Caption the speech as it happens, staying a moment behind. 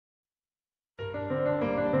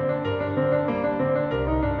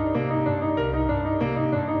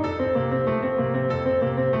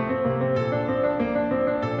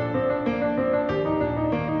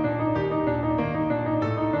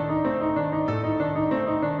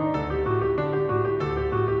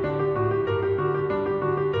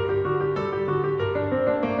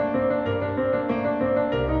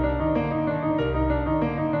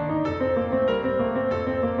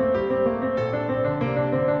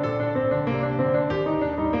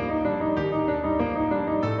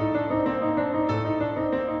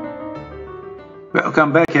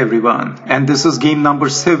Welcome back everyone, and this is game number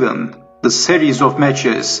 7. The series of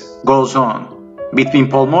matches goes on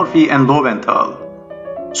between Paul Morphy and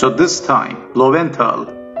Loewenthal. So this time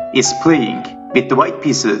Loewenthal is playing with the white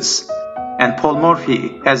pieces and Paul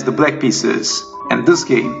Morphy has the black pieces, and this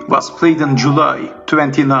game was played in July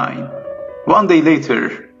 29. One day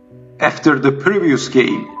later, after the previous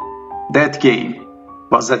game, that game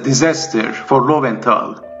was a disaster for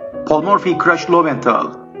Loewenthal. Paul Morphy crushed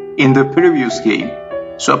Loewenthal in the previous game,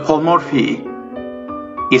 so Paul Morphy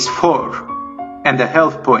is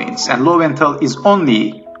 4.5 points and Loewenthal is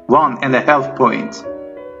only 1.5 points.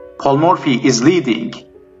 Paul Morphy is leading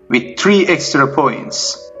with 3 extra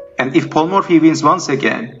points, and if Paul Morphy wins once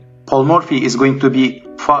again, Paul Morphy is going to be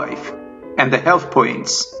 5.5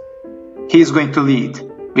 points. He is going to lead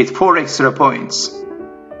with 4 extra points,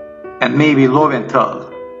 and maybe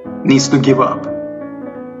Loewenthal needs to give up.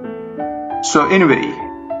 So anyway,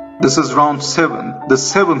 this is round 7, the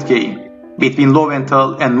 7th game between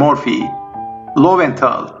Loewenthal and Morphy.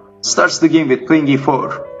 Loewenthal starts the game with playing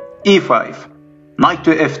e4, e5, knight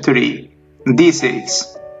to f3,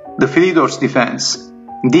 d6, the Philidor's defense,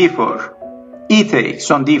 d4, e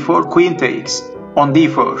takes on d4, queen takes on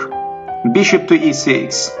d4, bishop to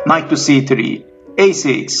e6, knight to c3,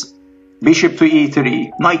 a6, bishop to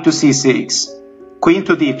e3, knight to c6, queen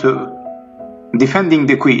to d2, defending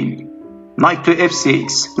the queen, knight to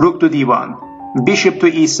f6, rook to d1, bishop to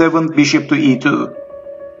e7, bishop to e2,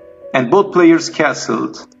 and both players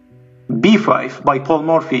castled. b5 by Paul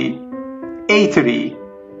Morphy,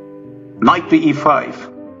 a3, knight to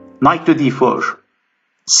e5, knight to d4,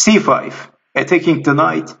 c5, attacking the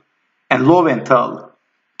knight, and Loewenthal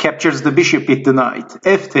captures the bishop with the knight,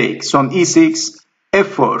 f takes on e6,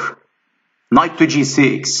 f4, knight to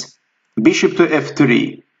g6, bishop to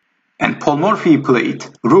f3, and Paul Morphy played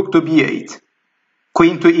rook to b8,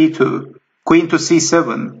 queen to e2, queen to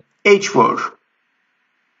c7, h4.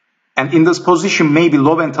 And in this position, maybe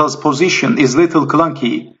Loewenthal's position is little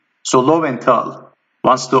clunky, so Loewenthal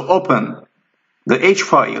wants to open the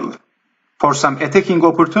h-file for some attacking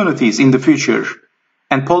opportunities in the future.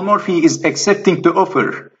 And Paul Morphy is accepting to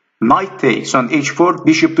offer knight takes on h4,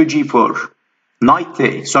 bishop to g4, knight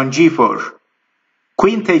takes on g4,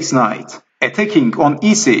 queen takes knight, attacking on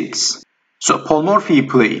e6, so Paul Morphy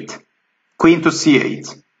played queen to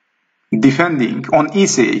c8, defending on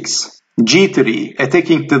e6, g3,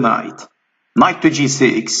 attacking the knight, knight to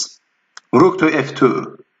g6, rook to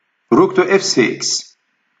f2, rook to f6,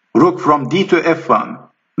 rook from d to f1,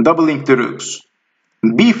 doubling the rooks,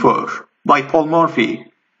 b4 by Paul Morphy,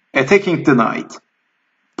 attacking the knight,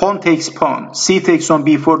 pawn takes pawn, c takes on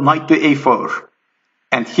b4, knight to a4,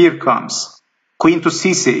 and here comes queen to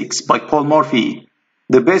c6 by Paul Morphy,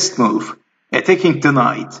 the best move, attacking the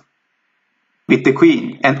knight with the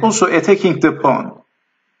queen and also attacking the pawn.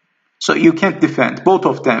 So you can't defend both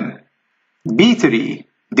of them. b3,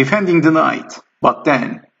 defending the knight, but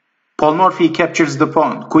then Paul Morphy captures the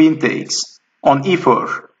pawn, queen takes on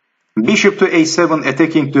e4, bishop to a7,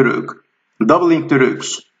 attacking the rook, doubling the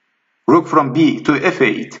rooks, rook from b to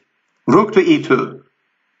f8, rook to e2,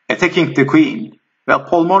 attacking the queen, while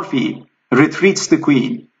Paul Morphy retreats the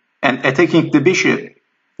queen and attacking the bishop,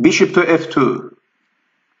 bishop to f2.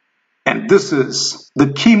 And this is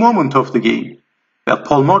the key moment of the game, where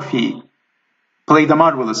Paul Morphy played a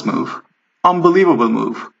marvelous move, unbelievable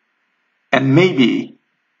move. And maybe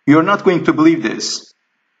you're not going to believe this,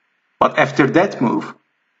 but after that move,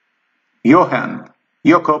 Johann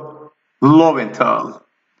Loewenthal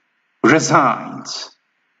resigned.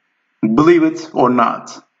 Believe it or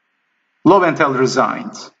not, Loewenthal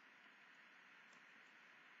resigned.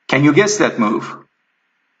 Can you guess that move?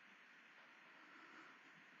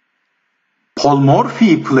 Paul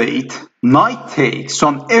Morphy played knight takes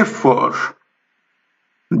on f4.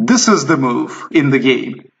 This is the move in the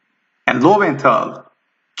game. And Loewenthal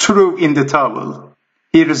threw in the towel.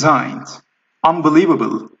 He resigned.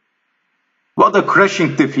 Unbelievable. What a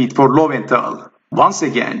crushing defeat for Loewenthal. Once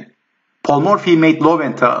again, Paul Morphy made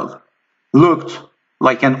Loewenthal look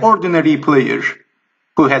like an ordinary player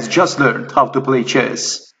who has just learned how to play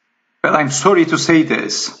chess. Well, I'm sorry to say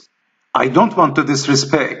this. I don't want to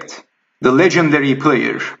disrespect the legendary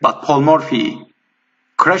player, but Paul Morphy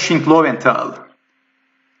crushing Loewenthal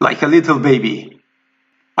like a little baby.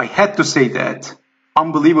 I had to say that.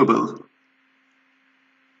 Unbelievable.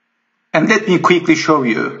 And let me quickly show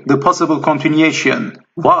you the possible continuation.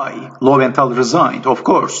 Why Loewenthal resigned, of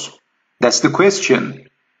course. That's the question.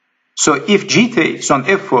 So if g takes on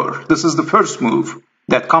f4, this is the first move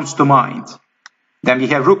that comes to mind. Then we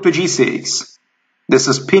have rook to g6. This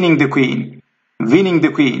is pinning the queen, winning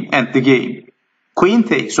the queen and the game. Queen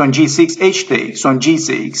takes on g6, h takes on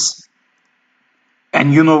g6.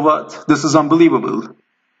 And you know what? This is unbelievable.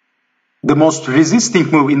 The most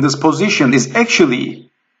resisting move in this position is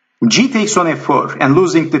actually g takes on f4 and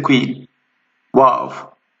losing the queen.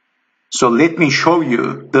 Wow. So let me show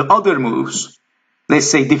you the other moves. Let's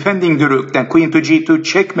say defending the rook, then queen to g2,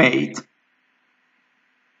 checkmate.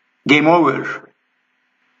 Game over.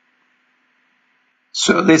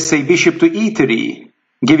 So let's say bishop to e3,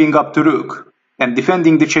 giving up the rook and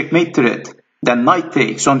defending the checkmate threat. Then knight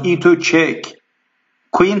takes on e2, check.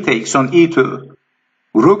 Queen takes on e2.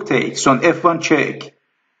 Rook takes on f1, check.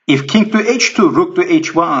 If king to h2, rook to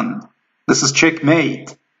h1, this is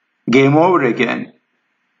checkmate. Game over again.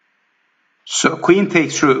 So queen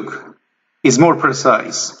takes rook is more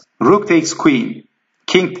precise. Rook takes queen.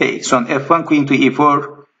 King takes on f1, queen to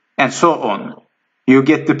e4, and so on. You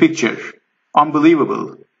get the picture.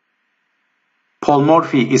 Unbelievable. Paul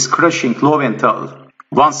Morphy is crushing Loewenthal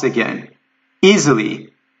once again. Easily.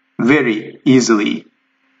 Very easily.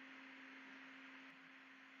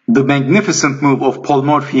 The magnificent move of Paul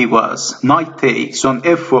Morphy was knight takes on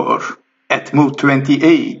f4 at move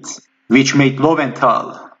 28, which made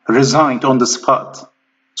Loewenthal resigned on the spot.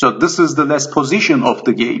 So this is the last position of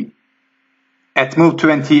the game. At move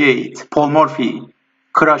 28, Paul Morphy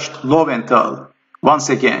crushed Loewenthal once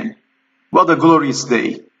again. What a glorious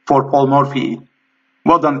day for Paul Morphy.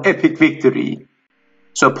 What an epic victory.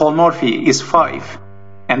 So Paul Morphy is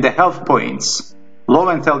 5.5 points.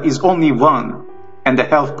 Loewenthal is only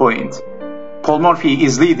 1.5 points. Paul Morphy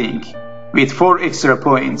is leading with 4 extra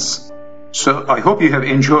points. So I hope you have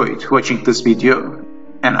enjoyed watching this video,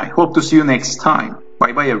 and I hope to see you next time.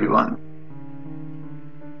 Bye bye everyone.